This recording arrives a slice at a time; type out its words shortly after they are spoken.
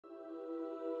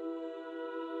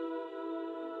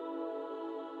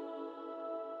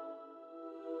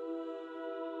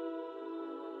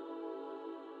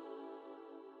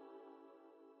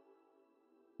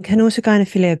can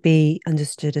autogynephilia be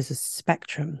understood as a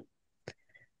spectrum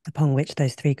upon which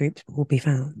those three groups will be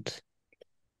found?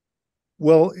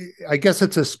 Well, I guess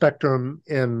it's a spectrum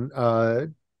in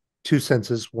two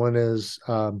senses. One is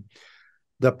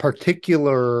the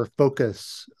particular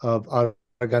focus of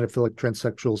autogynephilic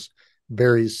transsexuals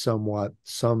varies somewhat.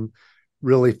 Some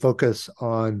really focus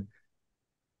on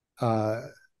uh,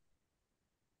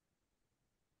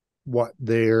 what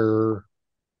their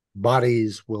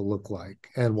bodies will look like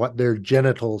and what their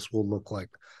genitals will look like.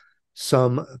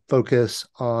 Some focus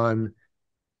on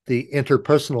the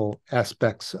interpersonal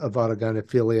aspects of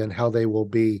autogynephilia and how they will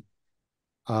be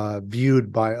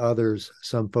viewed by others.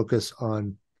 Some focus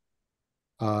on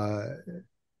uh,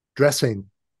 dressing,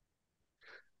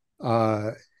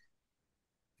 uh,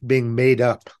 being made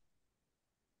up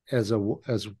as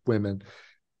women,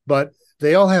 but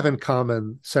they all have in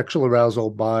common sexual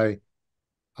arousal by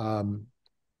um,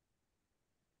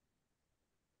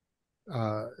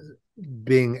 uh,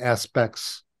 being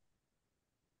aspects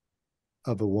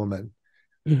of a woman.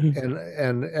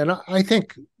 Mm-hmm. And I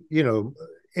think, you know,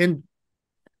 in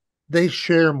they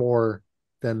share more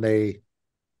than they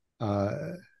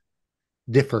uh,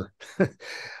 differ.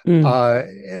 Mm.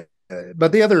 uh,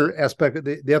 but the other aspect,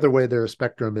 the other way they're a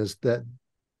spectrum is that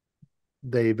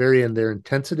they vary in their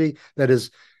intensity. That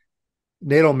is,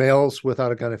 natal males with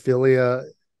autogynephilia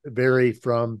vary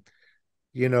from,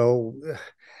 you know,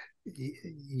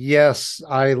 yes,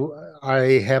 I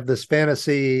have this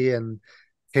fantasy and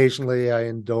occasionally I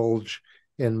indulge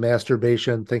in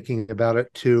masturbation thinking about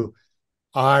it, to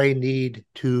I need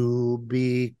to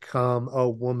become a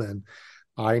woman.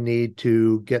 I need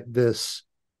to get this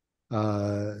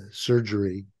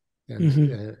surgery. And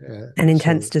Mm-hmm. And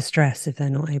intense so, distress if they're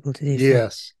not able to do so.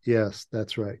 yes, yes,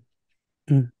 that's right.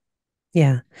 Mm.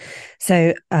 Yeah.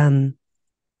 So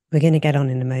we're going to get on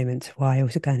in a moment to why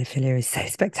autogynephilia is so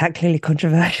spectacularly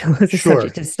controversial as a Sure.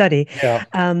 subject of study. Yeah.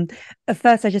 Um, at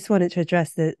first, I just wanted to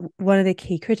address that one of the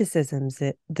key criticisms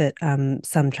that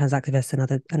some trans activists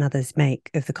and others make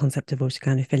of the concept of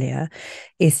autogynephilia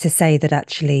is to say that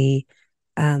actually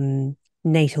um,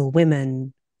 natal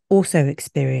women also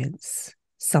experience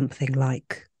something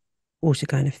like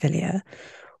autogynephilia.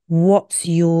 What's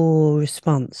your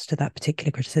response to that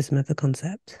particular criticism of the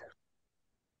concept?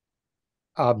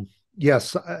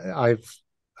 Yes, I've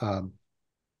um,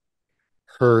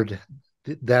 heard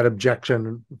that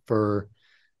objection for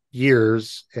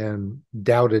years and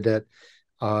doubted it.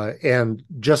 And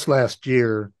just last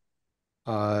year,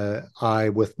 I,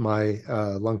 with my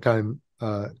longtime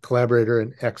collaborator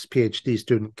and ex PhD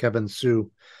student Kevin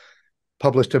Sue,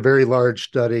 published a very large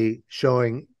study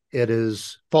showing it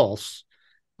is false.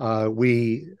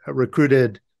 We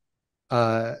recruited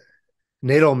uh,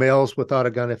 natal males with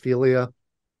autogynephilia,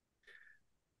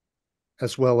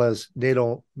 as well as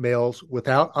natal males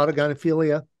without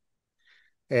autogynephilia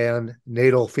and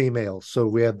natal females. So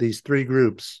we had these three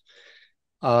groups,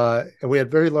 and we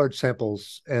had very large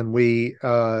samples, and we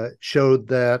showed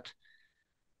that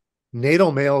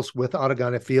natal males with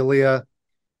autogynephilia,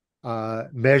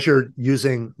 measured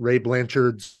using Ray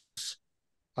Blanchard's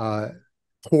uh,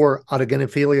 core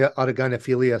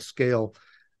autogynephilia scale,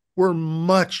 were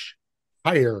much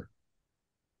higher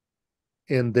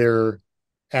in their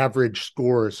average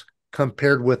scores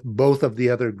compared with both of the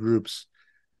other groups,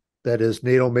 that is,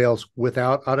 natal males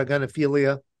without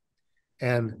autogynephilia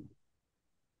and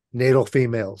natal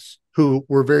females, who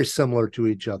were very similar to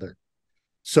each other.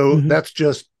 So Mm-hmm. that's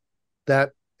just,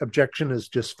 that objection is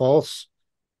just false.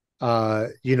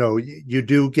 You know, you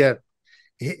do get,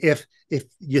 if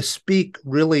you speak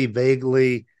really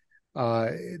vaguely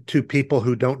uh, to people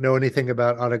who don't know anything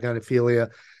about autogynephilia,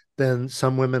 then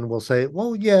some women will say,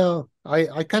 "Well, yeah,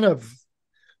 I kind of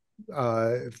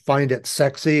find it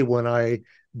sexy when I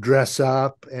dress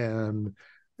up and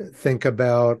think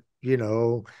about, you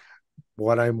know,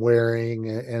 what I'm wearing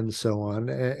and so on."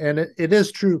 And it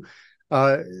is true.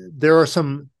 Uh, there are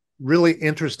some really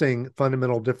interesting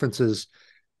fundamental differences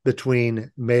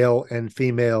between male and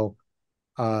female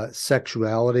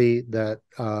sexuality that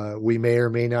we may or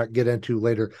may not get into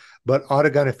later, but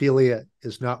autogynephilia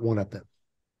is not one of them.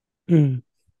 Mm,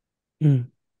 mm.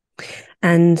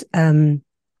 And am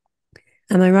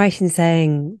I right in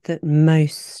saying that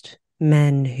most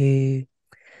men who,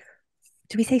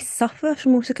 do we say suffer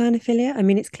from autogynephilia? I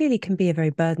mean, it's clearly can be a very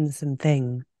burdensome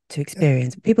thing to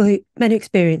experience. Men who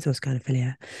experience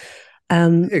autogynephilia,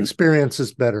 um, Experience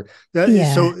is better.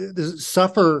 yeah, So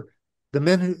suffer, the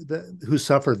men who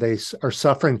suffer, they are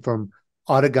suffering from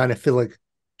autogynephilic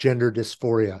gender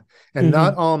dysphoria, and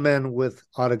not hmm, all men with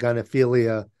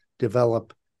autogynephilia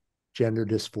develop gender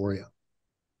dysphoria.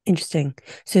 Interesting.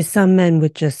 So some men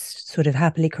would just sort of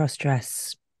happily cross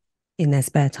dress in their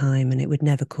spare time and it would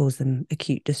never cause them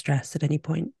acute distress at any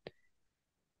point.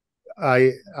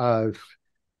 I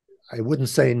I wouldn't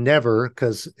say never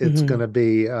because it's going Mm-hmm. to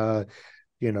be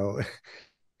you know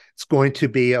it's going to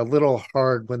be a little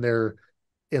hard when they're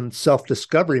in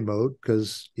self-discovery mode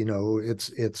because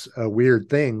it's a weird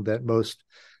thing that most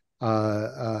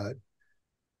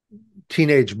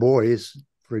teenage boys,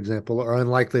 for example, are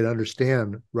unlikely to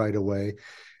understand right away.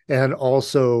 And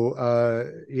also,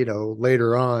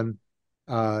 later on,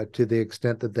 to the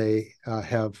extent that they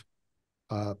have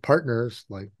partners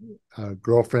like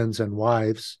girlfriends and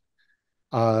wives,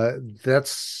 uh,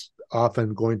 that's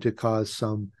often going to cause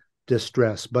some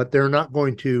distress, but they're not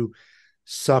going to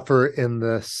suffer in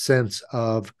the sense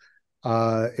of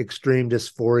extreme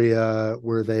dysphoria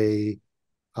where they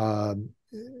um,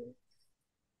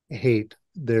 hate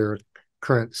their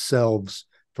current selves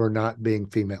for not being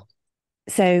female.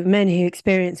 So men who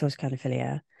experience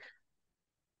autogynephilia,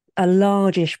 a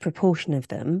largish proportion of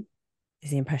them,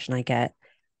 is the impression I get,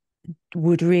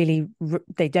 would really,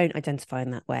 they don't identify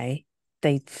in that way.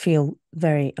 They feel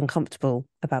very uncomfortable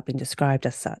about being described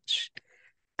as such.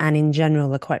 And in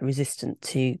general, are quite resistant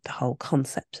to the whole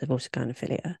concept of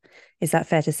autogynephilia. Is that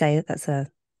fair to say that that's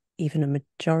even a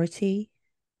majority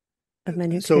of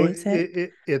men who So experience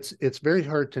it? it's very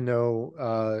hard to know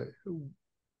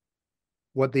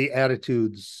what the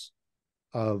attitudes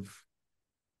of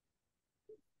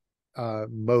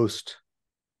most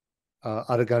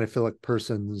autogynephilic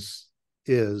persons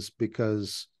is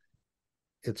because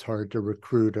it's hard to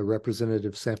recruit a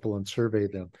representative sample and survey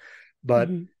them. But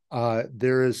Mm-hmm.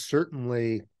 there is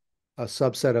certainly a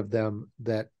subset of them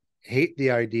that hate the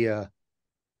idea.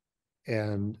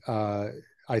 And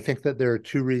I think that there are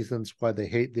two reasons why they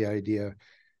hate the idea.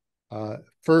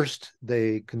 First,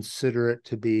 they consider it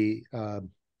to be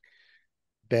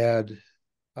bad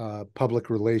public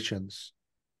relations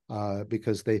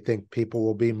because they think people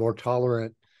will be more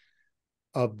tolerant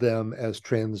of them as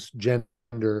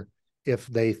transgender if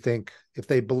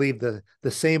they believe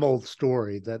the same old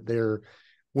story that they're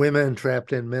women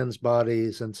trapped in men's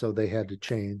bodies and so they had to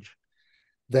change,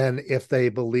 than if they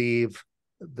believe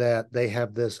that they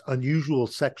have this unusual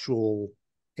sexual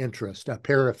interest, a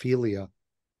paraphilia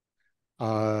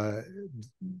uh,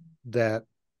 that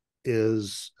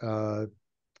is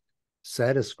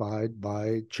satisfied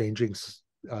by changing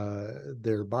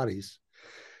their bodies.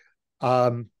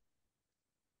 Um,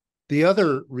 the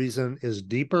other reason is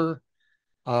deeper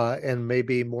and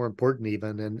maybe more important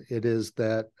even, and it is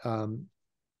that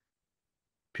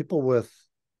people with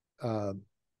uh,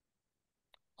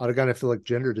 autogynephilic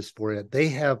gender dysphoria, they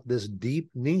have this deep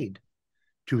need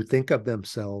to think of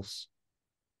themselves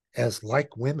as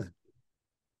like women.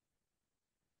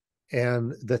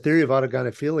 And the theory of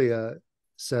autogynephilia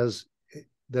says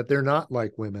that they're not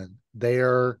like women. They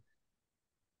are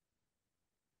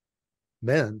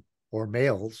men or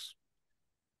males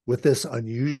with this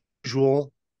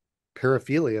unusual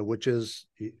paraphilia, which is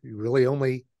really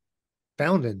only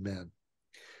found in men.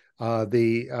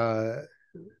 The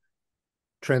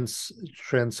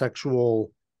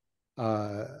transsexual uh,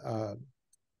 uh,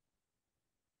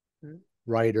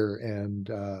 writer and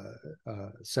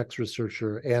sex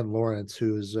researcher Anne Lawrence,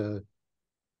 who is a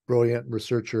brilliant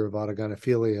researcher of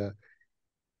autogynephilia,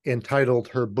 entitled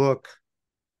her book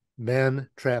 "Men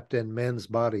Trapped in Men's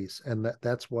Bodies," and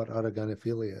that's what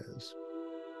autogynephilia is.